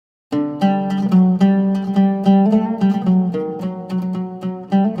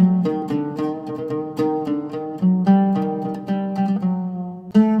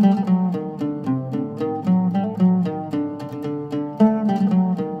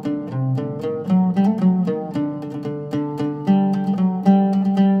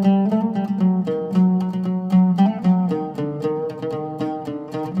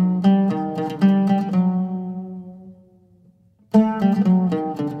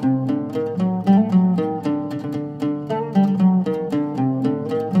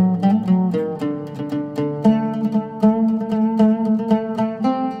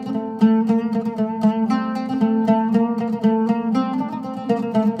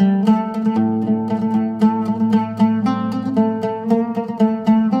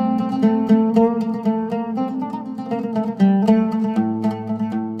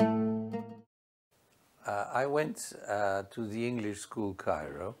went to the English school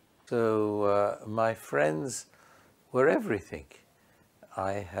Cairo, so my friends were everything.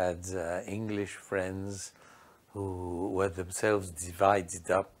 I had English friends who were themselves divided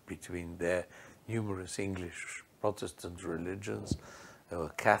up between their numerous English Protestant religions. There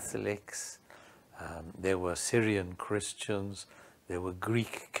were Catholics, there were Syrian Christians, there were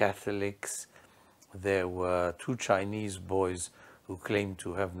Greek Catholics, there were 2 Chinese boys who claimed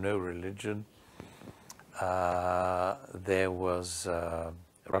to have no religion. There was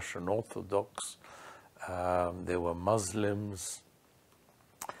Russian Orthodox, there were Muslims,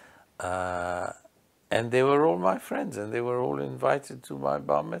 and they were all my friends, and they were all invited to my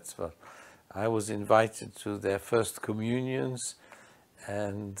bar mitzvah. I was invited to their first communions,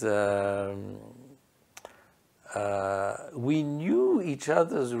 and we knew each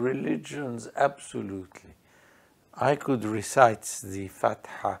other's religions absolutely. I could recite the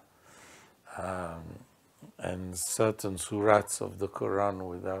Fatiha and certain surahs of the Quran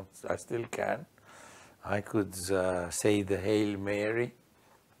without, I still can. I could say the Hail Mary,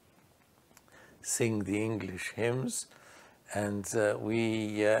 sing the English hymns, and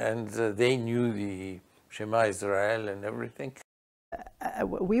they knew the Shema Israel and everything.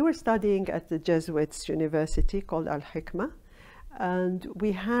 We were studying at the Jesuits university called Al-Hikmah, and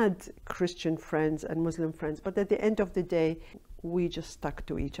we had Christian friends and Muslim friends, but at the end of the day, we just stuck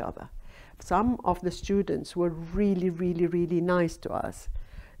to each other. Some of the students were really, really, really nice to us.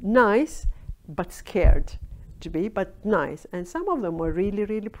 Nice, but scared to be, but nice. And some of them were really,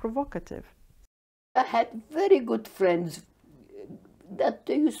 really provocative. I had very good friends that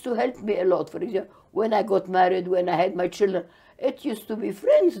used to help me a lot. For example, when I got married, when I had my children, it used to be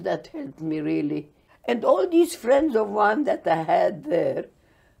friends that helped me really. And all these friends of mine that I had there,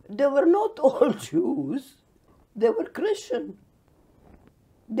 they were not all Jews, they were Christian.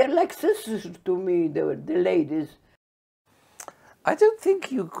 They're like sisters to me, they were the ladies. I don't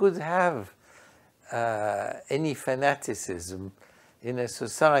think you could have any fanaticism in a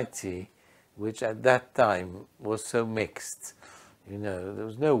society which at that time was so mixed. You know, there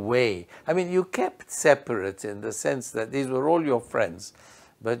was no way. I mean, you kept separate in the sense that these were all your friends,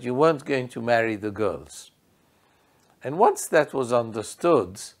 but you weren't going to marry the girls. And once that was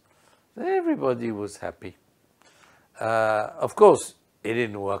understood, everybody was happy. Of course, it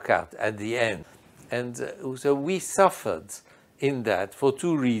didn't work out at the end. And so we suffered in that for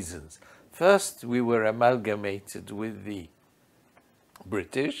 2 reasons. First, we were amalgamated with the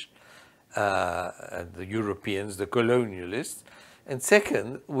British, and the Europeans, the colonialists. And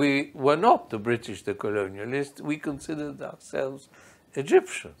second, we were not the British, the colonialists. We considered ourselves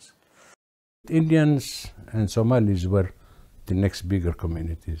Egyptians. Indians and Somalis were the next bigger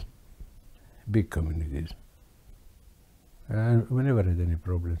communities, big communities. And we never had any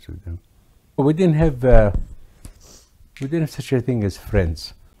problems with them. We didn't have such a thing as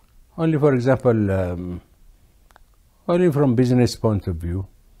friends. Only, for example, only from business point of view,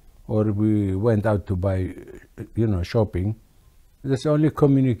 or we went out to buy, you know, shopping. That's only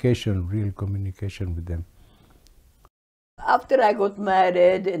communication, real communication with them. After I got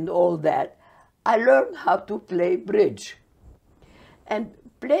married and all that, I learned how to play bridge. And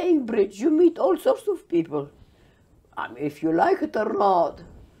playing bridge, you meet all sorts of people. I mean, if you like it or not,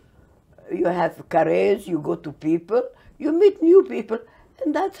 you have carrés, you go to people, you meet new people,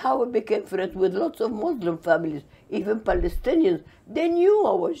 and that's how I became friends with lots of Muslim families, even Palestinians. They knew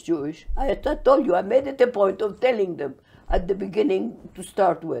I was Jewish. I told you, I made it a point of telling them at the beginning to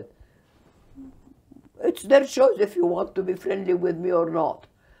start with. It's their choice if you want to be friendly with me or not.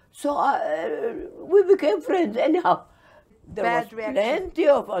 So we became friends anyhow. There was plenty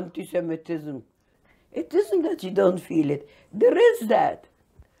of anti-Semitism. It isn't that you don't feel it. There is that.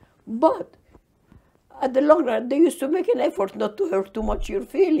 But at the long run, they used to make an effort not to hurt too much your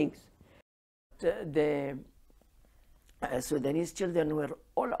feelings. The Sudanese children were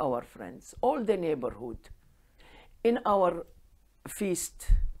all our friends, all the neighborhood. In our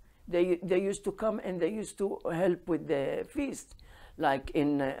feast, they used to come and they used to help with the feast. Like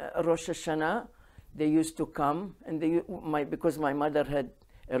in Rosh Hashanah, they used to come, and because my mother had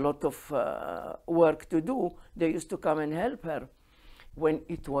a lot of work to do, they used to come and help her. When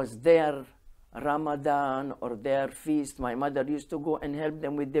it was their Ramadan or their feast, my mother used to go and help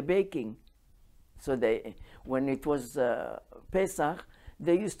them with the baking. So when it was Pesach,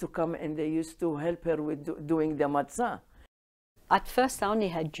 they used to come and they used to help her with doing the matzah. At first, I only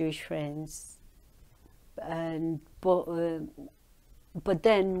had Jewish friends, but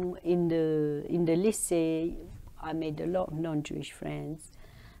then in the lycée, I made a lot of non-Jewish friends.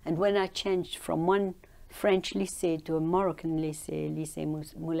 And when I changed from one French lycée to a Moroccan lycée, Lycée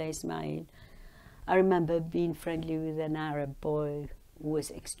Moulay Ismail, I remember being friendly with an Arab boy who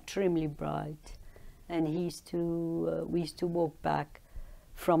was extremely bright, and he used to, we used to walk back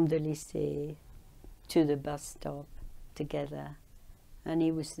from the lycée to the bus stop together, and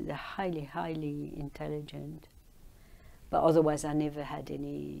he was highly, highly intelligent. But otherwise, I never had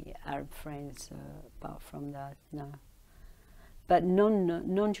any Arab friends apart from that, no. But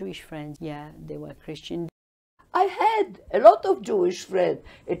non-Jewish friends, yeah, they were Christian. I had a lot of Jewish friends.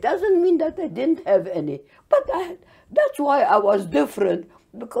 It doesn't mean that I didn't have any, but that's why I was different,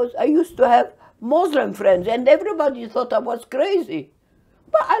 because I used to have Muslim friends and everybody thought I was crazy.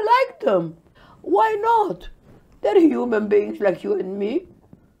 But I liked them. Why not? They're human beings like you and me.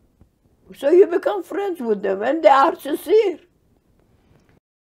 So you become friends with them and they are sincere.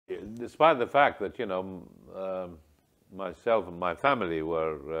 Despite the fact that, you know, myself and my family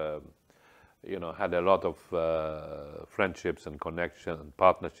were, you know, had a lot of friendships and connections and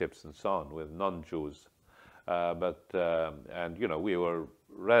partnerships and so on with non-Jews. And, you know, we were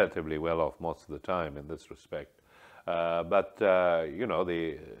relatively well off most of the time in this respect. You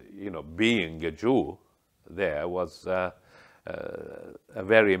know, being a Jew there was a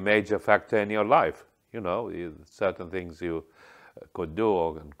very major factor in your life. You know, certain things you could do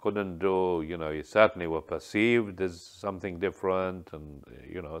or couldn't do, you know, you certainly were perceived as something different, and,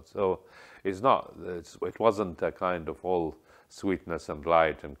 you know, so it wasn't a kind of all sweetness and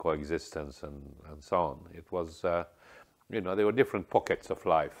light and coexistence and so on. It was, you know, there were different pockets of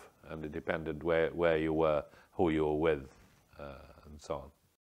life, and it depended where you were, who you were with, and so on.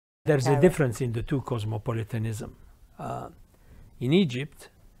 There's a difference in the two cosmopolitanism. In Egypt,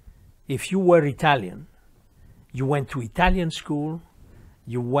 if you were Italian, you went to Italian school,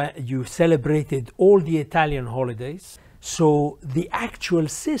 you celebrated all the Italian holidays. So the actual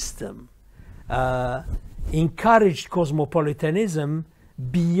system encouraged cosmopolitanism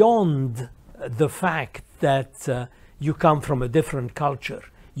beyond the fact that you come from a different culture.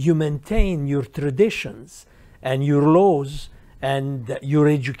 You maintain your traditions and your laws and your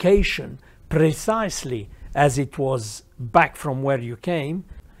education precisely as it was back from where you came.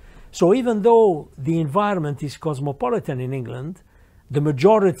 So even though the environment is cosmopolitan in England, the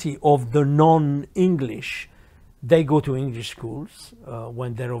majority of the non-English, they go to English schools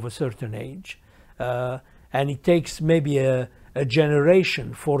when they're of a certain age. And it takes maybe a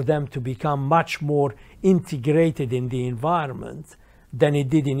generation for them to become much more integrated in the environment than it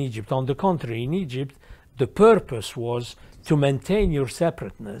did in Egypt. On the contrary, in Egypt, the purpose was to maintain your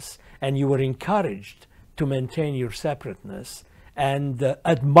separateness, and you were encouraged to maintain your separateness and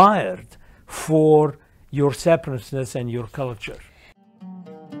admired for your separateness and your culture.